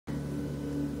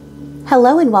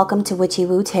Hello and welcome to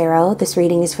Witchy-Woo Tarot. This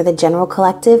reading is for the general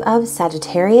collective of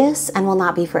Sagittarius and will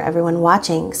not be for everyone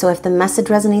watching. So if the message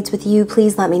resonates with you,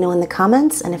 please let me know in the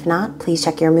comments. And if not, please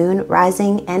check your moon,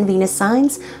 rising, and Venus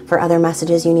signs for other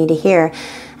messages you need to hear.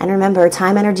 And remember,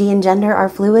 time, energy, and gender are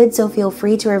fluid, so feel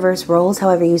free to reverse roles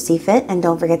however you see fit. And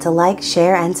don't forget to like,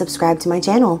 share, and subscribe to my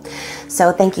channel.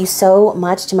 So thank you so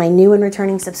much to my new and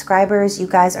returning subscribers. You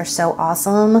guys are so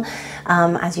awesome.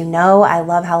 As you know, I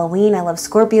love Halloween. I love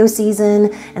Scorpio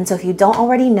season. And so if you don't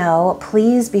already know,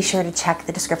 please be sure to check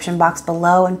the description box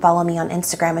below and follow me on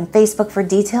Instagram and Facebook for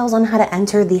details on how to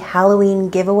enter the Halloween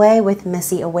giveaway with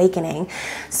Missy Awakening.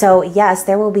 So yes,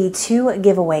 there will be 2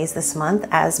 giveaways this month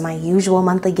as my usual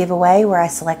monthly giveaway where I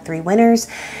select 3 winners.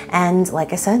 And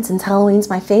like I said, since Halloween's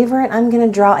my favorite, I'm going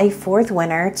to draw a 4th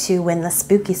winner to win the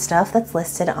spooky stuff that's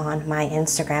listed on my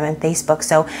Instagram and Facebook.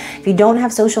 So if you don't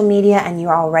have social media and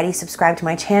you're already subscribed to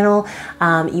my channel,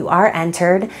 you are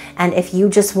entered. And if you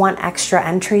just want extra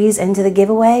entries into the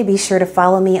giveaway, be sure to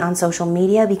follow me on social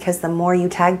media because the more you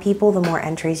tag people, the more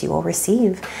entries you will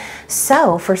receive.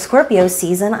 So for Scorpio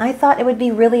season, I thought it would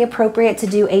be really appropriate to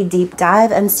do a deep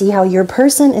dive and see how your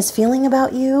person is feeling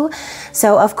about you.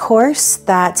 So of course,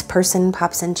 that person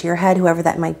pops into your head, whoever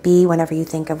that might be, whenever you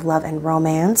think of love and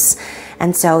romance.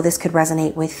 And so this could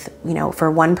resonate with, for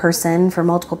one person, for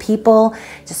multiple people,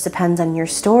 just depends on your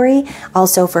story.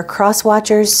 Also for cross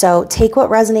watchers, so take what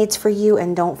resonates for you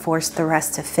and don't force the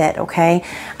rest to fit, okay?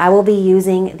 I will be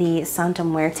using the Santa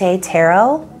Muerte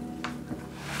Tarot,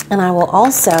 and I will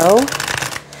also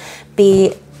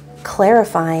be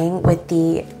clarifying with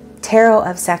the Tarot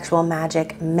of Sexual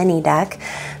Magic mini deck.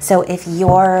 So if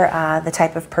you're the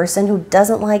type of person who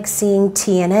doesn't like seeing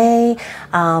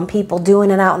TNA, people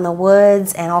doing it out in the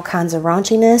woods and all kinds of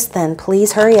raunchiness, then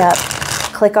please hurry up.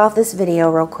 Click off this video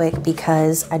real quick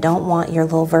because I don't want your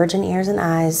little virgin ears and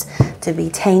eyes to be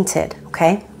tainted,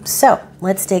 okay? So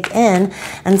let's dig in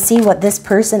and see what this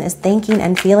person is thinking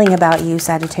and feeling about you,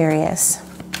 Sagittarius.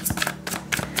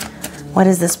 What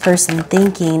is this person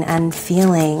thinking and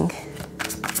feeling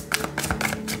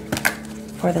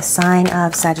for the sign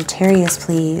of Sagittarius,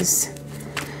 please?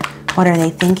 What are they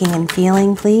thinking and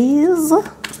feeling, please?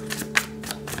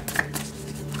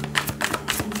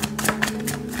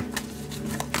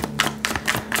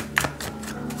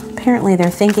 Apparently they're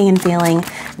thinking and feeling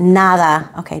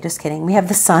nada. Okay, just kidding. We have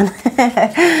the sun.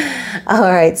 All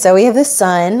right, so we have the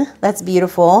sun. That's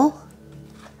beautiful.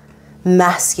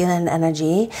 Masculine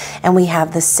energy. And we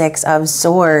have the 6 of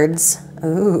Swords.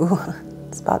 Ooh,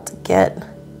 it's about to get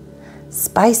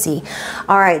spicy.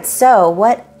 All right, so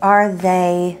what are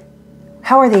they,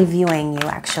 how are they viewing you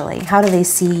actually? How do they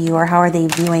see you, or how are they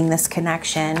viewing this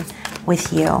connection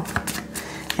with you?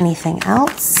 Anything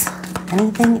else?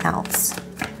 Anything else?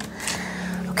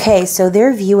 Okay, so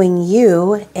they're viewing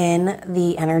you in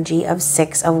the energy of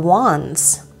 6 of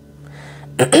Wands.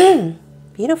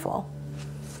 Beautiful.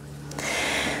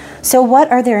 So what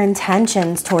are their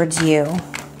intentions towards you?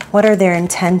 What are their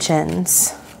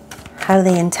intentions? How do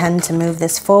they intend to move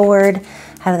this forward?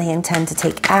 How do they intend to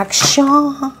take action?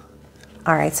 All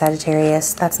right,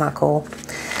 Sagittarius, that's not cool.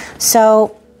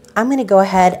 So I'm going to go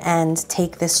ahead and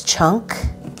take this chunk,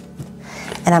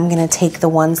 and I'm going to take the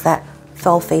ones that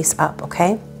fell face up,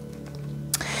 okay?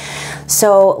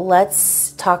 So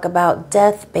let's talk about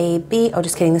death, baby. Oh,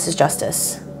 just kidding. This is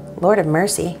justice. Lord of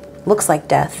mercy. Looks like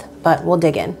death, but we'll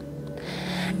dig in.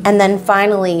 And then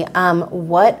finally,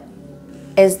 what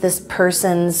is this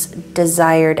person's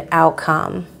desired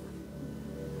outcome?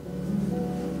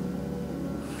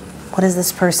 What is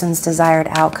this person's desired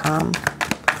outcome?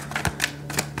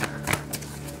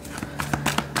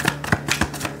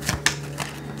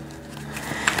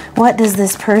 What does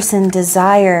this person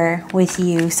desire with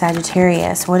you,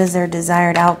 Sagittarius? What is their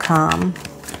desired outcome?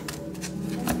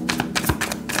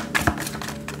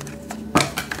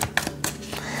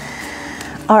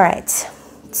 All right,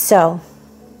 so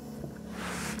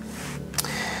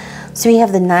we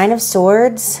have the 9 of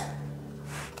Swords,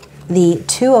 the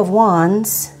 2 of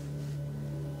Wands,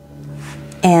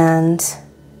 and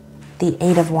the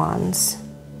 8 of Wands.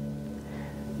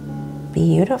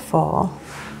 Beautiful.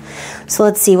 So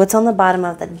let's see what's on the bottom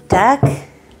of the deck.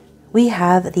 We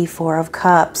have the 4 of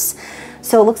Cups.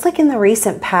 So it looks like in the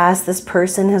recent past, this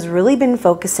person has really been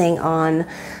focusing on,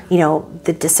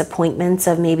 the disappointments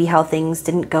of maybe how things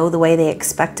didn't go the way they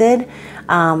expected.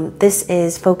 This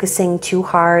is focusing too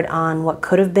hard on what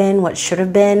could have been, what should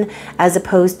have been, as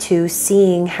opposed to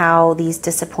seeing how these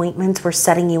disappointments were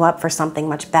setting you up for something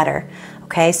much better.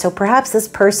 Okay, so perhaps this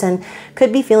person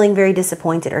could be feeling very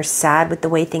disappointed or sad with the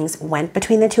way things went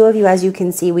between the two of you. As you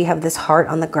can see, we have this heart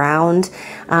on the ground,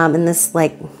 and this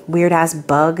like weird ass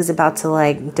bug is about to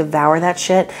like devour that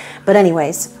shit. But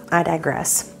anyways, I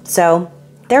digress. So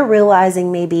they're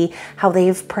realizing maybe how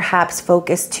they've perhaps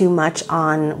focused too much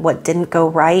on what didn't go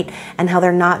right and how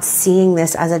they're not seeing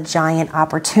this as a giant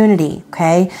opportunity,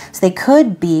 okay? So they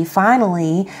could be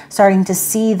finally starting to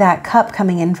see that cup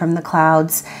coming in from the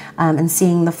clouds and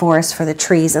seeing the forest for the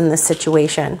trees in this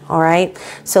situation, all right?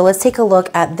 So let's take a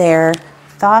look at their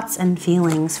thoughts and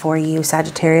feelings for you,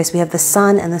 Sagittarius. We have the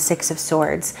Sun and the Six of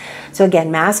Swords. So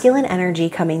again, masculine energy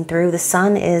coming through. The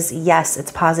Sun is, yes,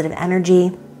 it's positive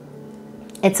energy.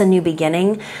 It's a new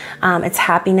beginning. It's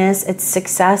happiness, it's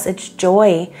success, it's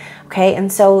joy. Okay,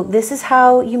 and so this is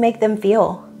how you make them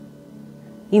feel.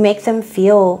 You make them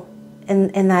feel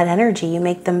in that energy. You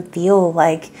make them feel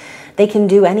like they can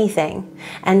do anything.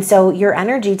 And so your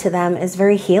energy to them is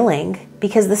very healing,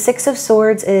 because the Six of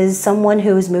Swords is someone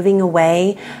who is moving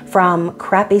away from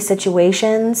crappy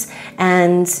situations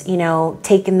and, you know,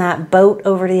 taking that boat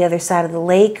over to the other side of the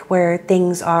lake where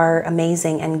things are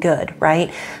amazing and good,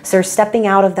 right? So they're stepping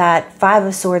out of that Five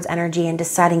of Swords energy and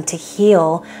deciding to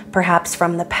heal perhaps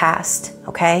from the past,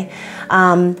 okay?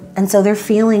 And so they're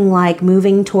feeling like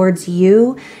moving towards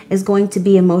you is going to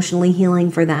be emotionally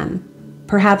healing for them.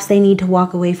 Perhaps they need to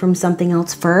walk away from something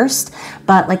else first.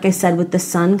 But like I said, with the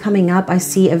Sun coming up, I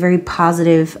see a very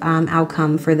positive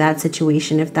outcome for that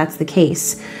situation if that's the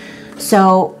case.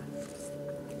 So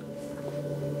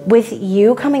with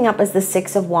you coming up as the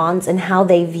Six of Wands and how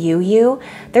they view you,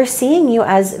 they're seeing you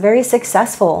as very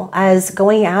successful, as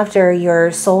going after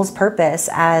your soul's purpose,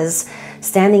 as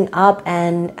standing up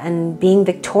and being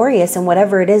victorious in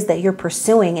whatever it is that you're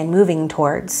pursuing and moving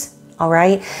towards. All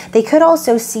right. They could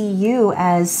also see you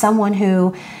as someone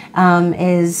who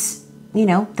is, you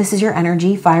know, this is your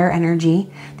energy, fire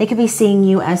energy. They could be seeing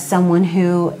you as someone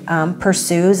who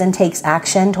pursues and takes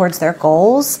action towards their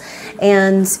goals.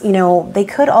 And, you know, they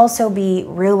could also be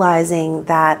realizing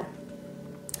that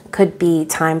could be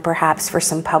time perhaps for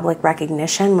some public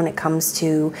recognition when it comes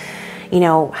to, you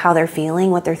know, how they're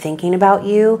feeling, what they're thinking about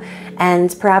you.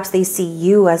 And perhaps they see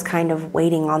you as kind of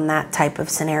waiting on that type of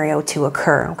scenario to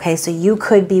occur. Okay, so you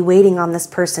could be waiting on this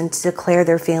person to declare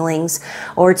their feelings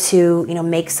or to, you know,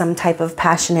 make some type of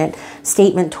passionate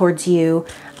statement towards you.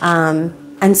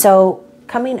 And so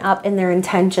coming up in their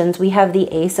intentions, we have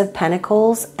the Ace of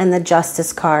Pentacles and the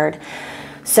Justice card.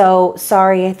 So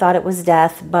sorry, I thought it was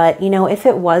death, but, you know, if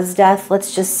it was death,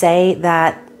 let's just say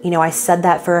that, you know, I said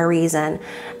that for a reason.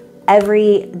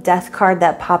 Every death card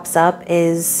that pops up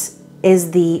is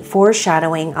the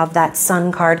foreshadowing of that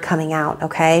Sun card coming out,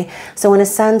 okay? So in a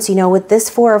sense, you know, with this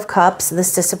Four of Cups,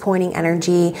 this disappointing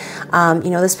energy, you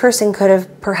know, this person could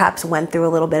have perhaps went through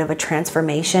a little bit of a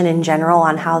transformation in general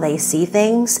on how they see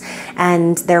things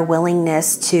and their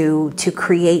willingness to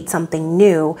create something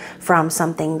new from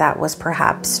something that was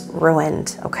perhaps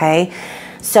ruined, okay?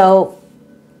 So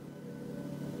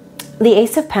the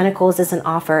Ace of Pentacles is an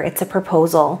offer. It's a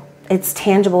proposal. It's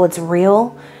tangible. It's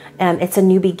real. It's a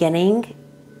new beginning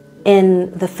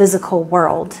in the physical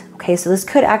world. Okay, so this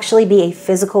could actually be a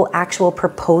physical, actual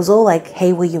proposal, like,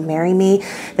 hey, will you marry me?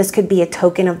 This could be a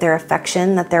token of their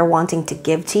affection that they're wanting to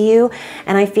give to you.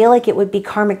 And I feel like it would be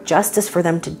karmic justice for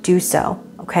them to do so.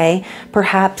 Okay,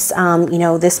 perhaps, you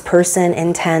know, this person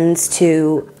intends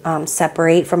to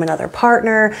separate from another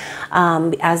partner,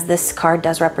 as this card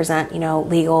does represent, you know,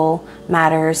 legal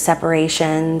matters,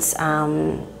 separations,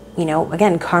 you know,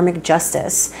 again, karmic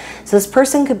justice. So this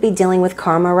person could be dealing with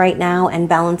karma right now and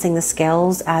balancing the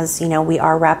scales as, you know, we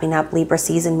are wrapping up Libra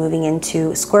season, moving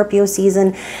into Scorpio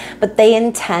season, but they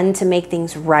intend to make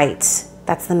things right.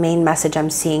 That's the main message I'm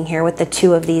seeing here with the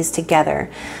two of these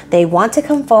together. They want to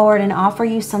come forward and offer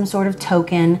you some sort of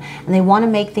token, and they want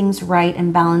to make things right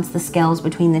and balance the scales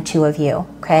between the two of you,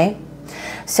 okay?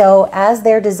 So as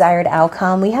their desired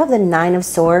outcome, we have the Nine of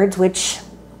Swords, which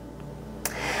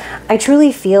I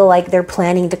truly feel like they're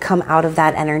planning to come out of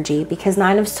that energy, because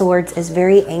Nine of Swords is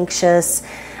very anxious,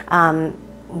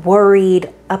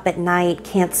 worried, up at night,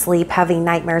 can't sleep, having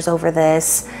nightmares over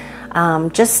this,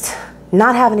 just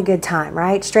not having a good time,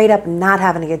 right? Straight up not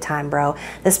having a good time, bro.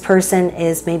 This person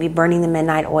is maybe burning the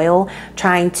midnight oil,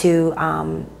 trying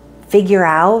to figure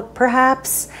out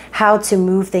perhaps how to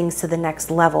move things to the next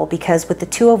level, because with the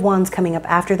Two of Wands coming up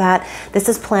after that, this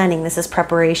is planning, this is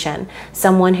preparation.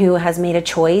 Someone who has made a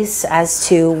choice as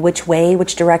to which way,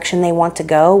 which direction they want to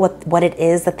go, what it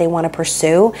is that they want to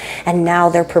pursue, and now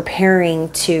they're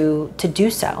preparing to do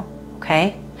so,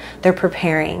 okay? They're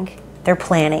preparing, they're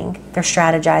planning, they're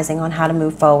strategizing on how to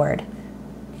move forward.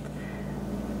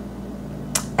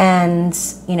 And,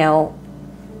 you know,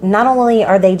 not only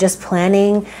are they just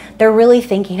planning, they're really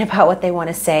thinking about what they want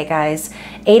to say, guys.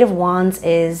 8 of Wands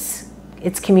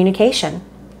it's communication.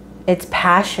 It's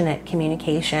passionate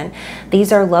communication.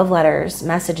 These are love letters,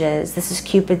 messages. This is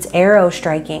Cupid's arrow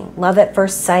striking, love at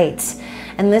first sight.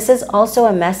 And this is also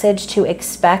a message to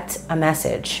expect a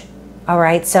message. All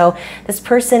right, so this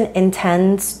person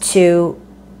intends to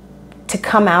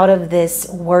come out of this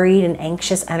worried and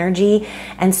anxious energy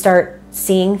and start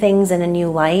seeing things in a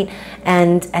new light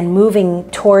and moving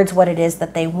towards what it is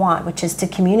that they want, which is to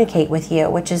communicate with you,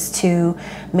 which is to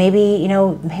maybe, you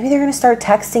know, maybe they're going to start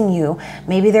texting you.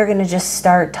 Maybe they're going to just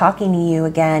start talking to you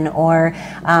again, or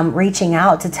reaching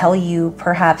out to tell you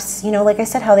perhaps, you know, like I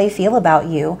said, how they feel about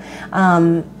you.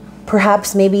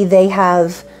 Perhaps maybe they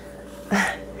have,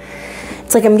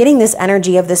 it's like I'm getting this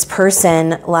energy of this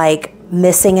person like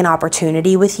missing an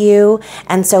opportunity with you,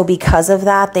 and so because of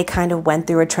that they kind of went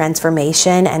through a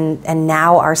transformation and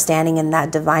now are standing in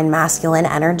that divine masculine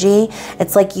energy.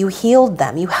 It's like you healed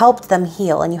them, you helped them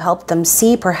heal, and you helped them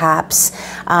see perhaps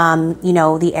you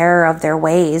know, the error of their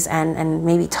ways, and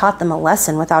maybe taught them a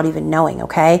lesson without even knowing.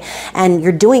 Okay, and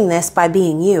you're doing this by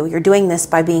being you. You're doing this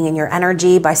by being in your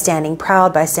energy, by standing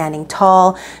proud, by standing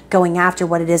tall, going after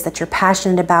what it is that you're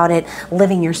passionate about, it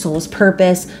living your soul's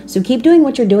purpose. So keep doing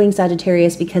what you're doing, Sagittarius,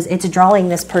 because it's drawing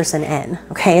this person in.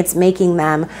 Okay, it's making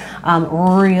them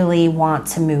really want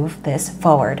to move this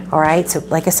forward. All right, so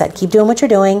like I said, keep doing what you're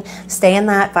doing, stay in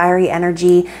that fiery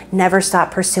energy, never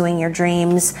stop pursuing your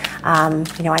dreams.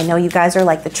 You know, I know you guys are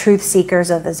like the truth seekers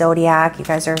of the zodiac. You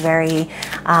guys are very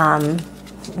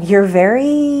you're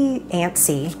very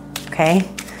antsy. Okay,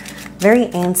 very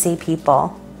antsy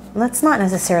people. That's not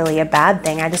necessarily a bad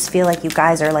thing. I just feel like you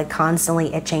guys are like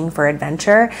constantly itching for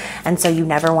adventure, and so you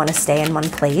never want to stay in one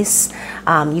place.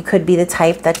 You could be the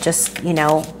type that just, you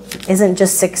know, isn't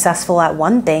just successful at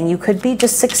one thing. You could be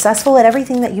just successful at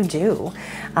everything that you do.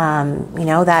 You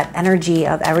know, that energy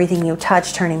of everything you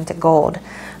touch turning to gold.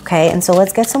 Okay, and so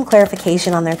let's get some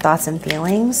clarification on their thoughts and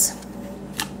feelings.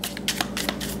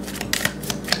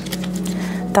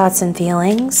 Thoughts and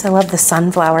feelings. I love the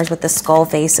sunflowers with the skull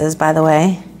faces, by the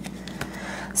way.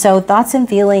 So thoughts and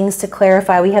feelings, to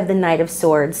clarify, we have the Knight of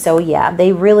Swords. So yeah,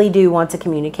 they really do want to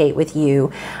communicate with you.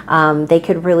 They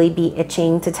could really be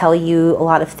itching to tell you a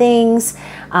lot of things.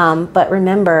 But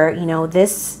remember, you know,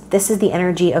 this is the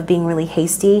energy of being really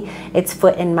hasty. It's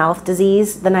foot and mouth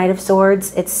disease, the Knight of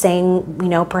Swords. It's saying, you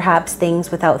know, perhaps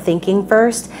things without thinking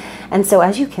first. And so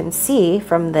as you can see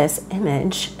from this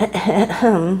image,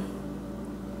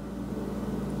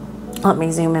 let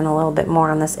me zoom in a little bit more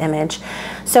on this image.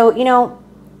 So, you know,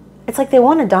 it's like they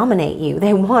want to dominate you.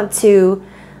 They want to,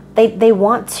 they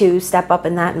want to step up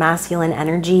in that masculine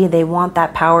energy. They want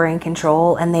that power and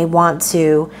control, and they want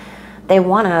to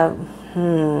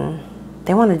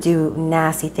do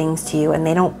nasty things to you, and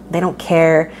they don't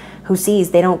care who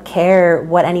sees. They don't care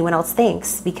what anyone else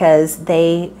thinks, because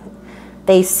they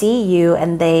see you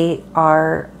and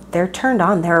they're turned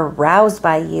on. They're aroused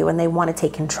by you, and they want to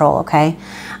take control. Okay.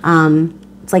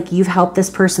 It's like you've helped this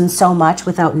person so much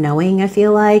without knowing, I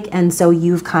feel like. And so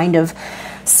you've kind of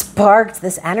sparked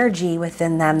this energy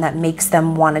within them that makes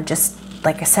them want to just,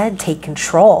 like I said, take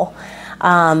control.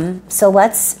 So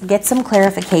let's get some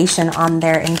clarification on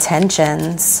their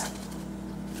intentions.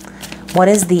 What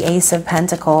is the Ace of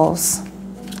Pentacles?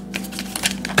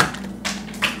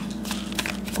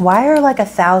 Why are like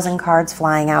 1,000 cards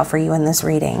flying out for you in this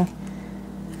reading?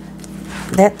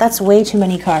 That's way too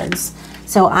many cards.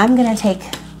 So I'm going to take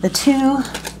the 2,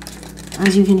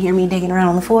 as you can hear me digging around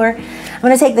on the floor. I'm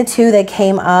going to take the 2 that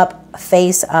came up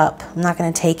face up. I'm not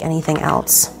going to take anything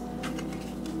else.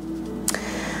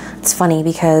 It's funny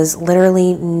because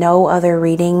literally no other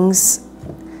readings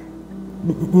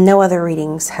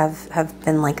have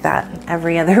been like that.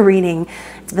 Every other reading,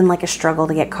 it's been like a struggle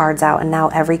to get cards out, and now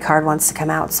every card wants to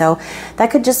come out. So that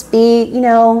could just be, you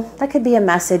know, that could be a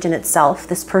message in itself.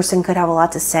 This person could have a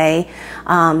lot to say.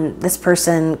 This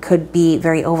person could be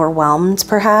very overwhelmed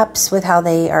perhaps with how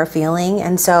they are feeling.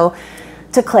 And so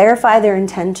to clarify their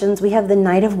intentions, we have the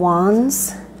Knight of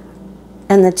Wands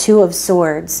and the 2 of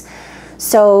Swords.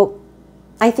 So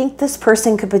I think this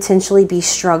person could potentially be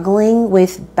struggling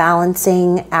with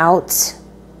balancing out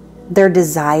their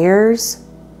desires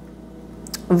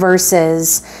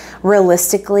versus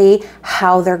realistically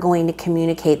how they're going to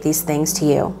communicate these things to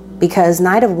you. Because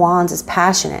Knight of Wands is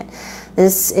passionate.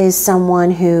 This is someone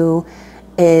who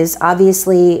is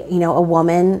obviously, you know, a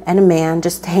woman and a man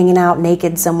just hanging out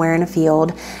naked somewhere in a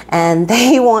field, and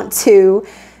they want to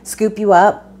scoop you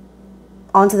up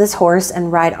onto this horse and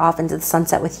ride off into the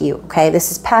sunset with you. Okay,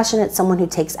 this is passionate, someone who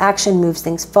takes action, moves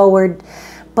things forward,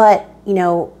 But, you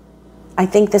know, I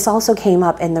think this also came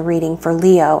up in the reading for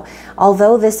Leo.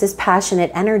 Although this is passionate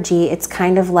energy, it's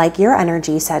kind of like your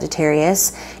energy,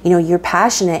 Sagittarius. You know, you're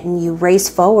passionate and you race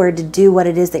forward to do what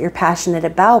it is that you're passionate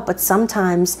about. But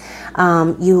sometimes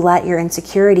you let your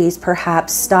insecurities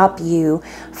perhaps stop you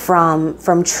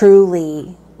from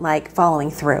truly like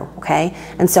following through, okay?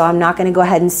 And so I'm not going to go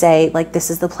ahead and say like this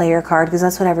is the player card, because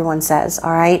that's what everyone says,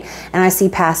 all right? And I see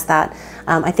past that.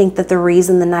 I think that the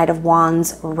reason the Knight of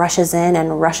Wands rushes in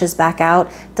and rushes back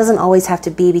out doesn't always have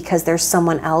to be because there's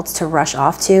someone else to rush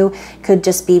off to. Could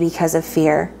just be because of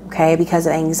fear, okay? Because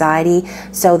of anxiety.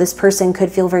 So this person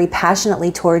could feel very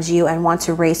passionately towards you and want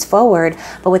to race forward,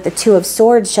 but with the Two of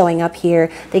Swords showing up here,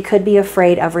 they could be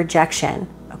afraid of rejection,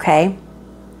 okay?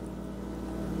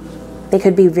 They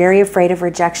could be very afraid of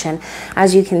rejection.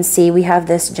 As you can see, we have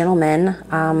this gentleman,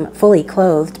 fully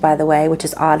clothed, by the way, which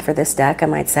is odd for this deck, I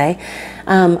might say,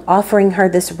 offering her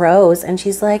this rose. And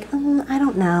she's like, I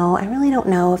don't know. I really don't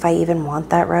know if I even want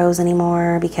that rose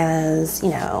anymore because, you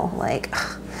know, like,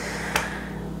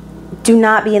 do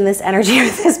not be in this energy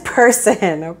with this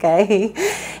person, okay?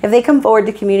 If they come forward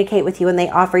to communicate with you and they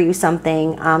offer you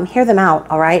something, hear them out,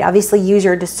 all right? Obviously use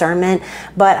your discernment,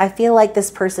 but I feel like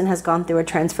this person has gone through a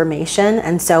transformation.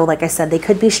 And so, like I said, they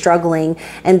could be struggling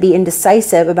and be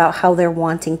indecisive about how they're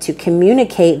wanting to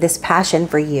communicate this passion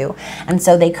for you. And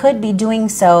so they could be doing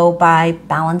so by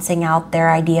balancing out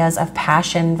their ideas of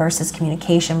passion versus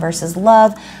communication versus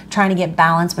love, trying to get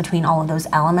balance between all of those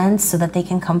elements so that they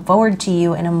can come forward to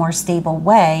you in a more stable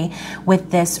way with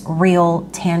this real,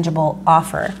 tangible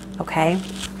offer, okay?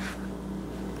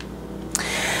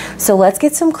 So let's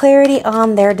get some clarity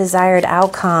on their desired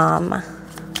outcome.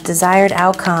 Desired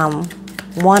outcome.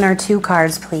 1 or 2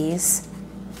 cards, please.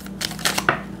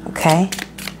 Okay.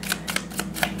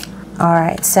 All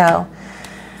right, so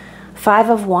 5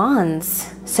 of Wands.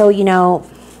 So, you know,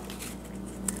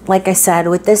 like I said,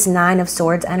 with this 9 of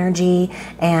Swords energy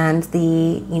and the,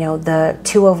 you know, the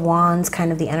 2 of Wands,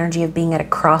 kind of the energy of being at a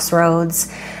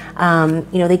crossroads,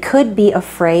 you know, they could be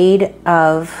afraid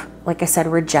of, like I said,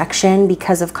 rejection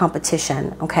because of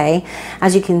competition, okay?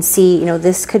 As you can see, you know,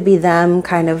 this could be them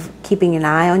kind of keeping an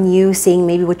eye on you, seeing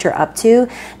maybe what you're up to.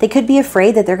 They could be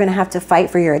afraid that they're going to have to fight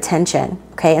for your attention,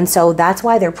 okay? And so that's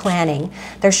why they're planning.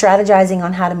 They're strategizing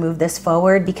on how to move this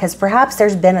forward because perhaps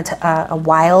there's been a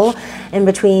while in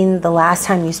between the last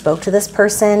time you spoke to this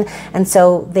person. And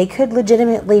so they could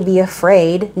legitimately be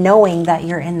afraid, knowing that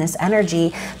you're in this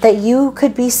energy, that you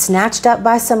could be snatched up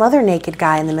by some other naked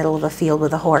guy in the middle of a field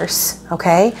with a horse,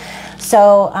 okay?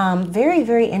 So very,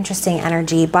 very interesting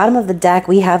energy. Bottom of the deck,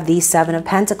 we have the 7 of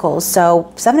Pentacles.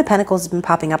 So 7 of Pentacles has been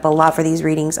popping up a lot for these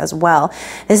readings as well.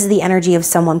 This is the energy of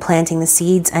someone planting the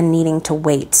seeds and needing to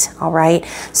wait, all right?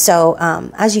 So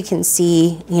as you can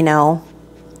see, you know,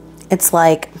 it's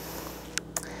like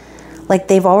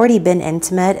they've already been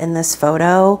intimate in this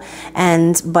photo,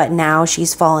 but now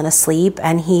she's fallen asleep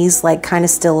and he's like kind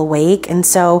of still awake. And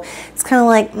so it's kind of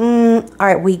like, all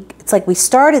right, it's like we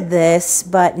started this,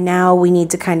 but now we need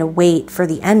to kind of wait for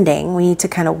the ending. We need to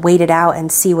kind of wait it out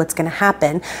and see what's going to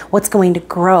happen, what's going to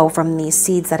grow from these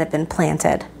seeds that have been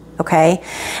planted. Okay.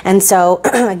 And so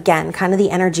again, kind of the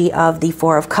energy of the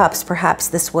 4 of Cups. Perhaps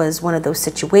this was one of those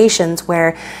situations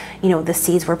where, you know, the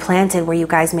seeds were planted, where you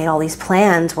guys made all these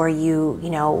plans, where you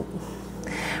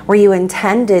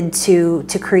intended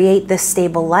to create this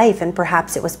stable life, and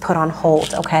perhaps it was put on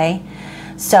hold. Okay.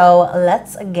 So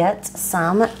let's get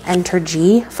some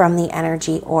energy from the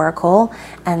Energy Oracle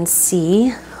and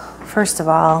see, first of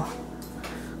all,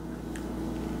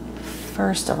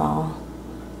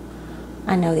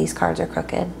 I know these cards are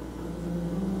crooked.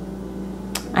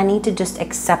 I need to just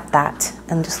accept that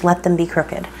and just let them be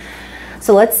crooked.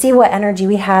 So let's see what energy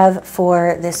we have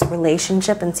for this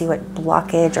relationship and see what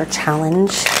blockage or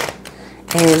challenge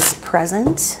is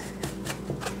present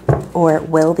or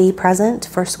will be present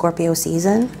for Scorpio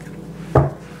season.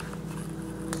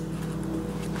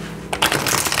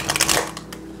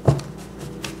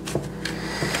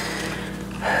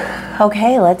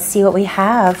 Okay, let's see what we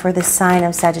have for the sign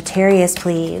of Sagittarius,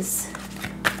 please.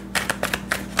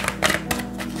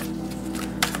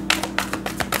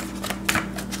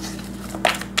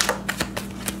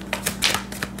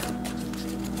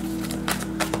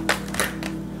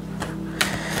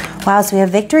 Wow, so we have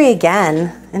victory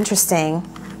again. Interesting.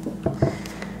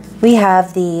 We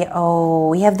have the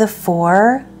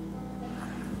 4.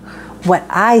 What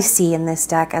I see in this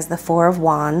deck as the 4 of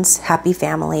Wands, happy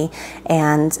family,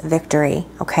 and victory.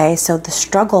 Okay, so the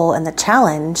struggle and the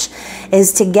challenge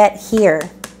is to get here,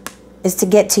 is to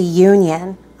get to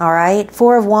union. All right.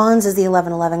 Four of Wands is the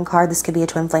 1111 card. This could be a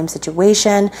twin flame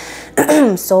situation,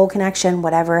 soul connection,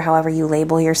 whatever, however you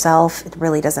label yourself. It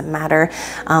really doesn't matter.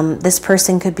 This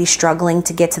person could be struggling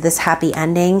to get to this happy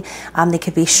ending. They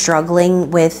could be struggling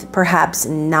with perhaps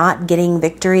not getting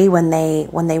victory when they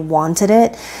wanted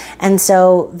it. And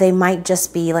so they might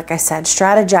just be, like I said,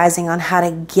 strategizing on how to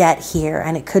get here.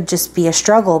 And it could just be a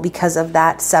struggle because of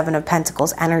that Seven of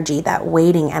Pentacles energy, that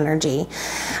waiting energy.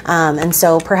 And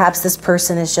so perhaps this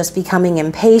person is just becoming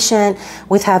impatient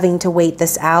with having to wait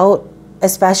this out,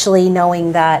 especially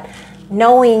knowing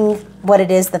what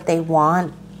it is that they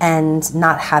want and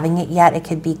not having it yet. It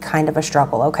could be kind of a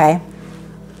struggle, okay?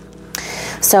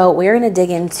 So we're going to dig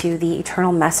into the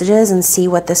eternal messages and see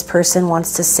what this person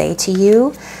wants to say to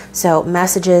you. So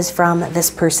messages from this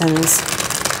person's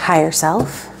higher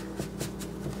self.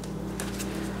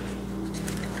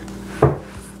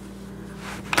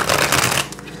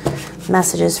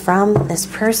 Messages from this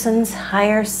person's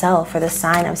higher self for the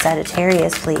sign of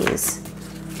Sagittarius, please.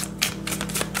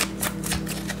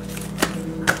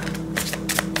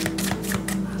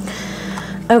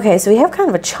 Okay, so we have kind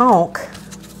of a chunk.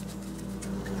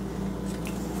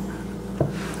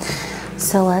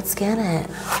 So let's get it.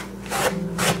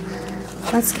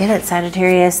 Let's get it,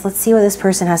 Sagittarius. Let's see what this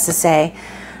person has to say.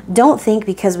 Don't think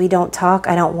because we don't talk,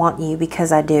 I don't want you,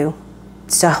 because I do.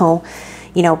 So,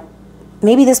 you know,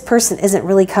 maybe this person isn't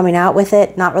really coming out with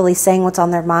it, not really saying what's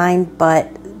on their mind, but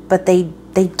they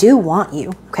do want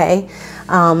you, okay?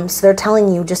 So they're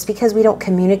telling you, just because we don't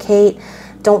communicate,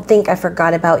 don't think I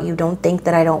forgot about you. Don't think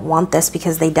that I don't want this,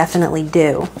 because they definitely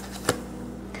do.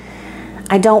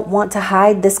 I don't want to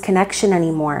hide this connection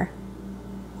anymore.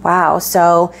 Wow.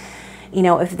 So, you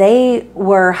know, if they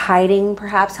were hiding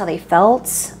perhaps how they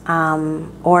felt,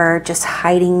 or just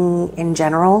hiding in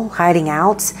general, hiding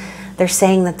out, they're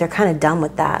saying that they're kind of done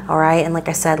with that, all right? And like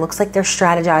I said, looks like they're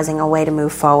strategizing a way to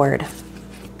move forward.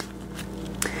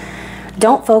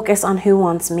 Don't focus on who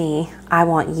wants me, I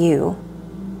want you.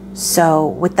 So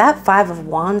with that Five of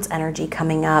Wands energy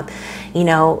coming up, you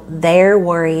know, they're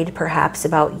worried perhaps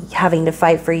about having to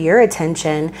fight for your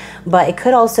attention, but it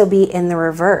could also be in the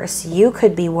reverse. You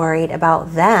could be worried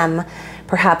about them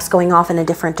perhaps going off in a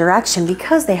different direction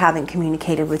because they haven't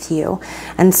communicated with you.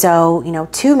 And so, you know,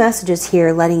 two messages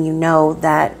here letting you know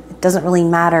that it doesn't really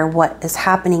matter what is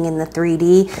happening in the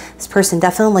 3D. This person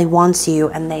definitely wants you,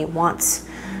 and they want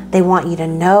you to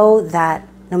know that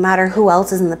no matter who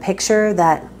else is in the picture,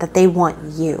 that they want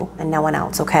you and no one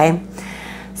else, okay?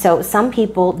 So some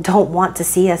people don't want to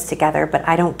see us together, but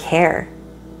I don't care.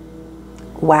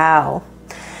 Wow.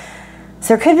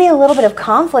 So there could be a little bit of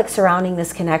conflict surrounding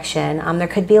this connection. There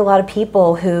could be a lot of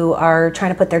people who are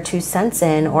trying to put their 2 cents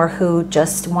in, or who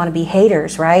just want to be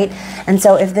haters, right? And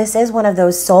so if this is one of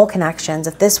those soul connections,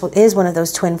 if this is one of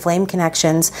those twin flame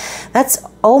connections, that's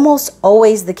almost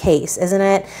always the case, isn't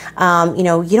it? You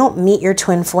know, you don't meet your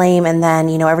twin flame and then,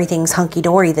 you know, everything's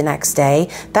hunky-dory the next day.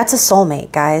 That's a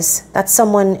soulmate, guys. That's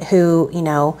someone who, you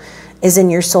know, is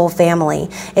in your soul family.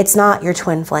 It's not your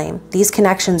twin flame. These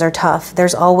connections are tough.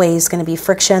 There's always going to be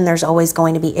friction. There's always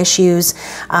going to be issues.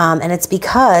 And it's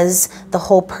because the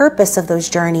whole purpose of those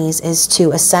journeys is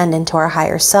to ascend into our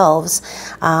higher selves.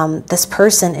 This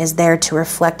person is there to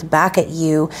reflect back at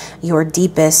you your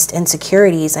deepest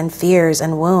insecurities and fears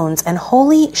and wounds. And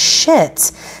holy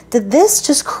shit, did this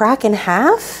just crack in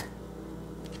half?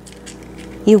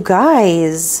 You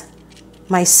guys,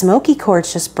 my smoky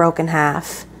quartz just broke in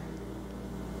half.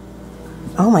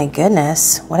 Oh my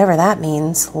goodness, whatever that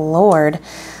means. Lord,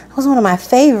 that was one of my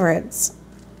favorites.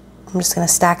 I'm just going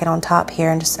to stack it on top here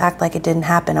and just act like it didn't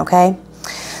happen, okay?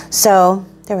 So,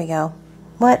 there we go.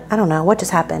 What? I don't know. What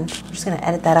just happened? I'm just going to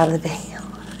edit that out of the video.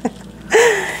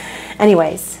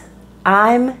 Anyways,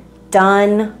 I'm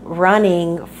done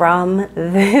running from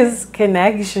this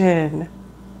connection.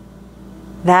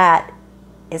 That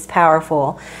is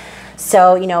powerful.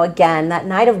 So, you know, again, that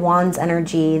Knight of Wands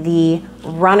energy, the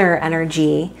runner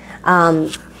energy,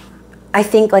 I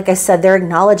think, like I said, they're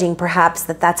acknowledging perhaps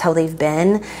that that's how they've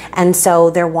been. And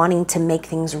so they're wanting to make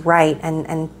things right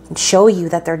and show you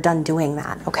that they're done doing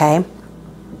that, okay?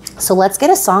 So let's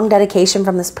get a song dedication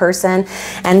from this person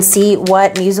and see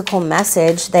what musical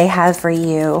message they have for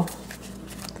you.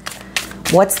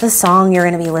 What's the song you're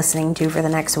going to be listening to for the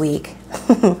next week?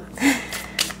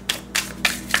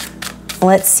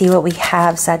 Let's see what we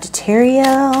have,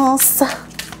 Sagittarius,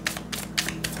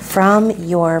 from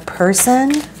your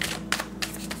person.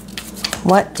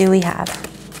 What do we have?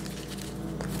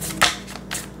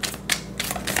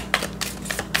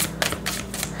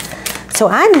 So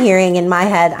I'm hearing in my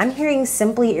head, I'm hearing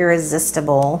simply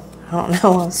irresistible. I don't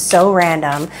know, so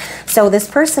random. So this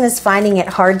person is finding it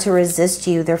hard to resist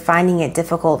you. They're finding it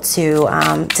difficult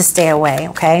to stay away,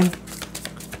 okay?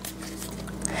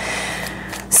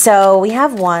 So we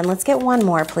have one. Let's get one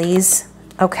more, please.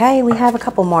 Okay, we have a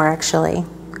couple more actually.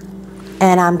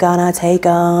 And I'm gonna take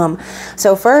them.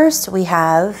 So first we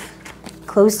have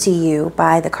Close to You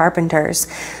by the Carpenters.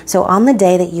 So on the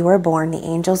day that you were born, the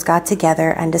angels got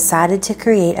together and decided to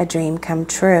create a dream come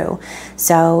true.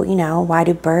 So, you know, why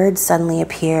do birds suddenly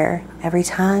appear every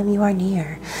time you are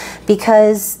near?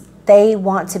 Because they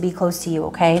want to be close to you,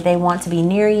 okay? They want to be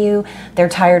near you. They're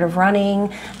tired of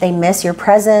running. They miss your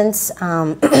presence.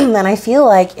 And I feel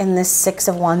like in this Six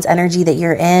of Wands energy that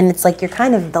you're in, it's like you're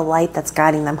kind of the light that's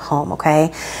guiding them home,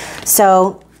 okay?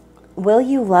 So, will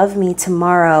you love me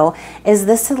tomorrow? Is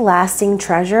this a lasting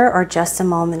treasure or just a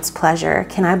moment's pleasure?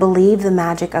 Can I believe the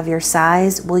magic of your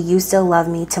sighs? Will you still love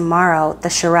me tomorrow? The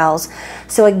Shirelles.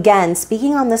 So again,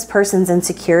 speaking on this person's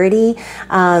insecurity,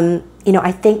 you know,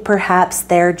 I think perhaps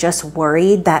they're just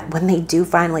worried that when they do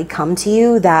finally come to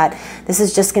you, that this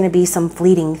is just going to be some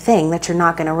fleeting thing, that you're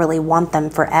not going to really want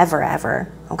them forever,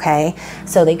 ever. Okay,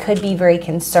 so they could be very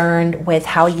concerned with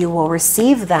how you will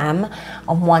receive them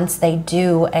once they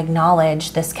do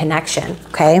acknowledge this connection.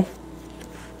 Okay.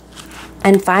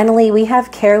 And finally, we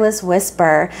have Careless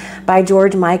Whisper by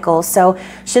George Michael. So,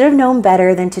 should have known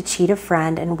better than to cheat a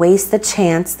friend and waste the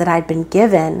chance that I'd been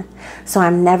given. So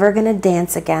I'm never going to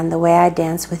dance again the way I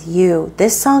dance with you.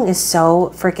 This song is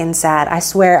so freaking sad. I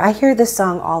swear, I hear this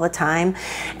song all the time.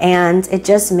 And it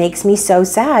just makes me so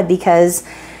sad because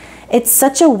it's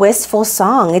such a wistful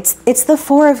song. It's the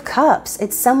Four of Cups.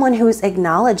 It's someone who's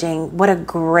acknowledging what a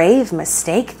grave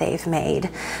mistake they've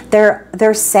made.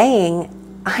 They're saying,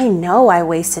 I know I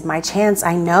wasted my chance.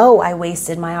 I know I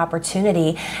wasted my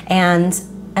opportunity. And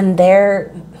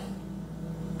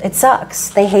it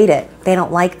sucks. They hate it. They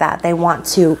don't like that. They want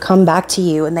to come back to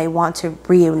you and they want to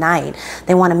reunite.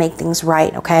 They want to make things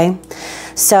right, okay?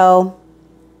 So,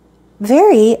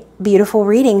 very beautiful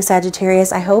reading,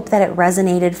 Sagittarius. I hope that it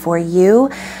resonated for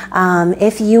you.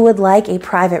 If you would like a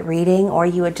private reading or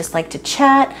you would just like to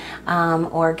chat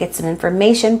or get some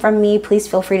information from me, please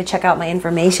feel free to check out my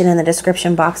information in the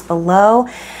description box below.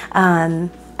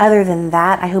 Other than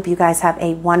that, I hope you guys have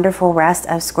a wonderful rest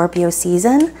of Scorpio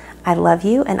season. I love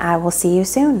you and I will see you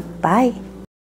soon. Bye.